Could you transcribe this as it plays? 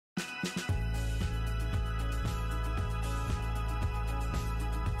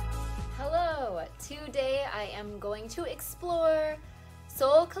Today I am going to explore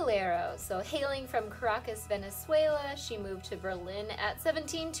Sol Calero. So hailing from Caracas, Venezuela, she moved to Berlin at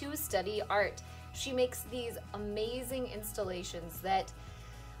 17 to study art. She makes these amazing installations that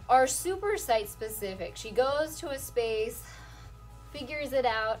are super site specific. She goes to a space, figures it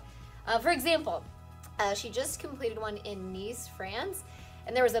out. For example, she just completed one in Nice, France,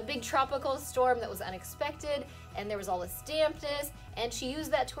 and there was a big tropical storm that was unexpected, and there was all this dampness, and she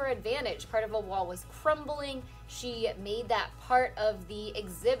used that to her advantage. Part of a wall was crumbling. She made that part of the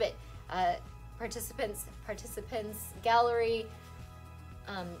exhibit. Participants, gallery,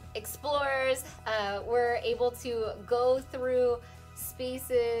 explorers were able to go through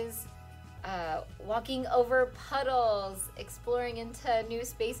spaces, walking over puddles, exploring into new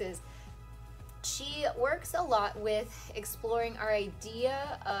spaces. She works a lot with exploring our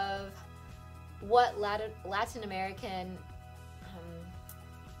idea of what Latin American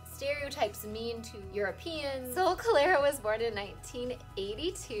stereotypes mean to Europeans. Sol Calero was born in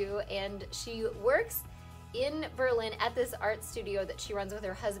 1982, and she works in Berlin at this art studio that she runs with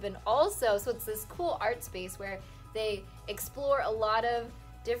her husband also. So it's this cool art space where they explore a lot of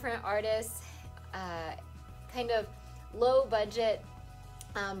different artists, kind of low budget,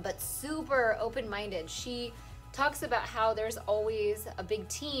 but super open-minded. She talks about how there's always a big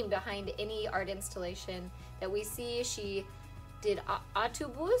team behind any art installation that we see. She did El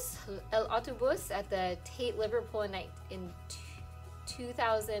Autobus at the Tate Liverpool in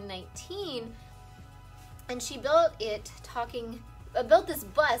 2019, and she built this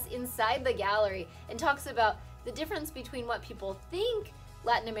bus inside the gallery and talks about the difference between what people think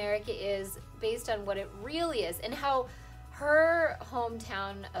Latin America is based on what it really is, and how her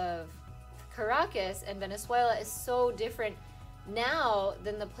hometown of Caracas and Venezuela is so different now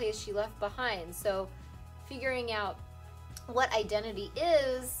than the place she left behind. So figuring out what identity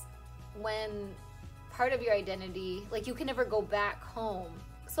is when part of your identity, like you can never go back home.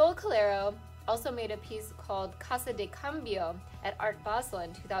 Sol Calero also made a piece called Casa de Cambio at Art Basel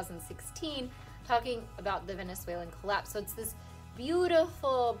in 2016, talking about the Venezuelan collapse. So it's this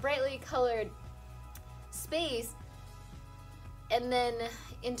beautiful, brightly colored space, and then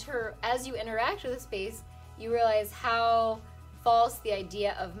as you interact with the space, you realize how false the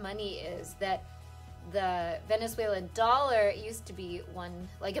idea of money is. That the Venezuelan dollar used to be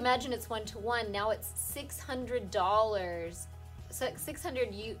imagine it's 1-to-1, now it's $600, so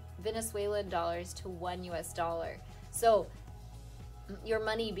 600 Venezuelan dollars to $1 US. So your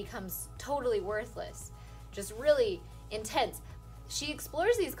money becomes totally worthless, just really intense. She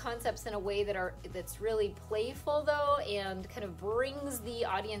explores these concepts in a way that's really playful though, and kind of brings the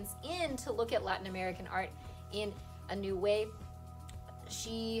audience in to look at Latin American art in a new way.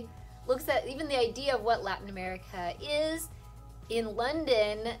 She looks at even the idea of what Latin America is. In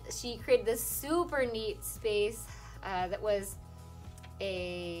London, she created this super neat space that was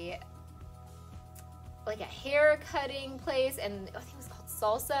a hair cutting place, and I think it was called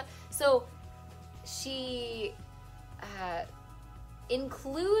Salsa. So she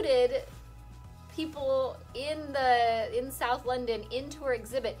included people in South London into her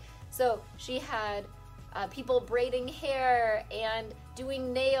exhibit. So she had people braiding hair and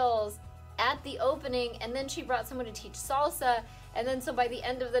doing nails at the opening, and then she brought someone to teach salsa, and then so by the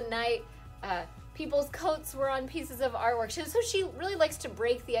end of the night, people's coats were on pieces of artwork. So she really likes to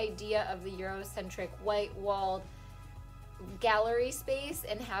break the idea of the Eurocentric white-walled gallery space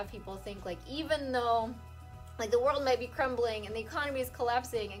and have people think, like, even though the world might be crumbling and the economy is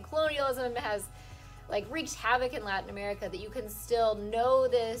collapsing and colonialism has wreaked havoc in Latin America, that you can still know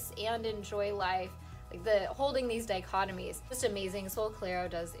this and enjoy life. Holding these dichotomies. Just amazing. Sol Calero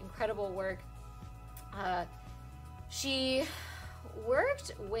does incredible work. She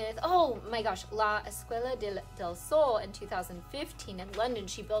worked with, oh my gosh, La Escuela del Sol in 2015 in London.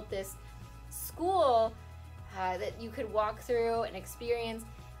 She built this school that you could walk through and experience,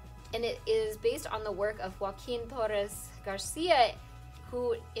 and it is based on the work of Joaquin Torres Garcia,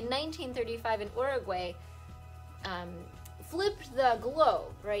 who in 1935 in Uruguay flipped the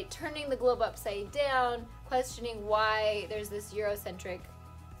globe, right? Turning the globe upside down, questioning why there's this Eurocentric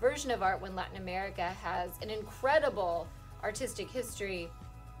version of art when Latin America has an incredible artistic history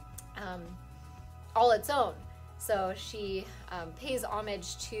all its own. So she pays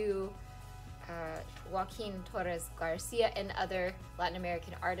homage to Joaquin Torres Garcia and other Latin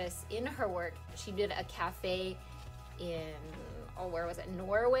American artists in her work. She did a cafe in, where was it?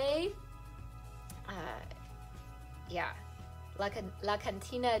 Norway? La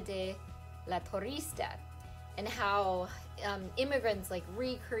Cantina de la Turista, and how immigrants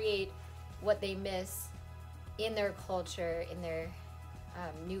recreate what they miss in their culture, in their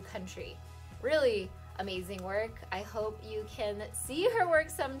new country. really amazing work. I hope you can see her work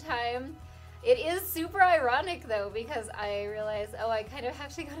sometime. It is super ironic though, because I realized, oh, I kind of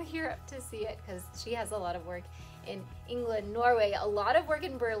have to go to Europe to see it, because she has a lot of work in England, Norway, a lot of work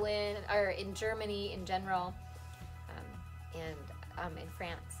in Berlin, or in Germany in general, and in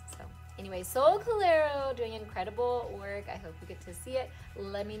France. So anyway, Sol Calero doing incredible work. I hope you get to see it.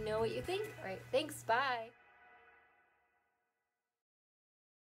 Let me know what you think. All right, thanks, bye.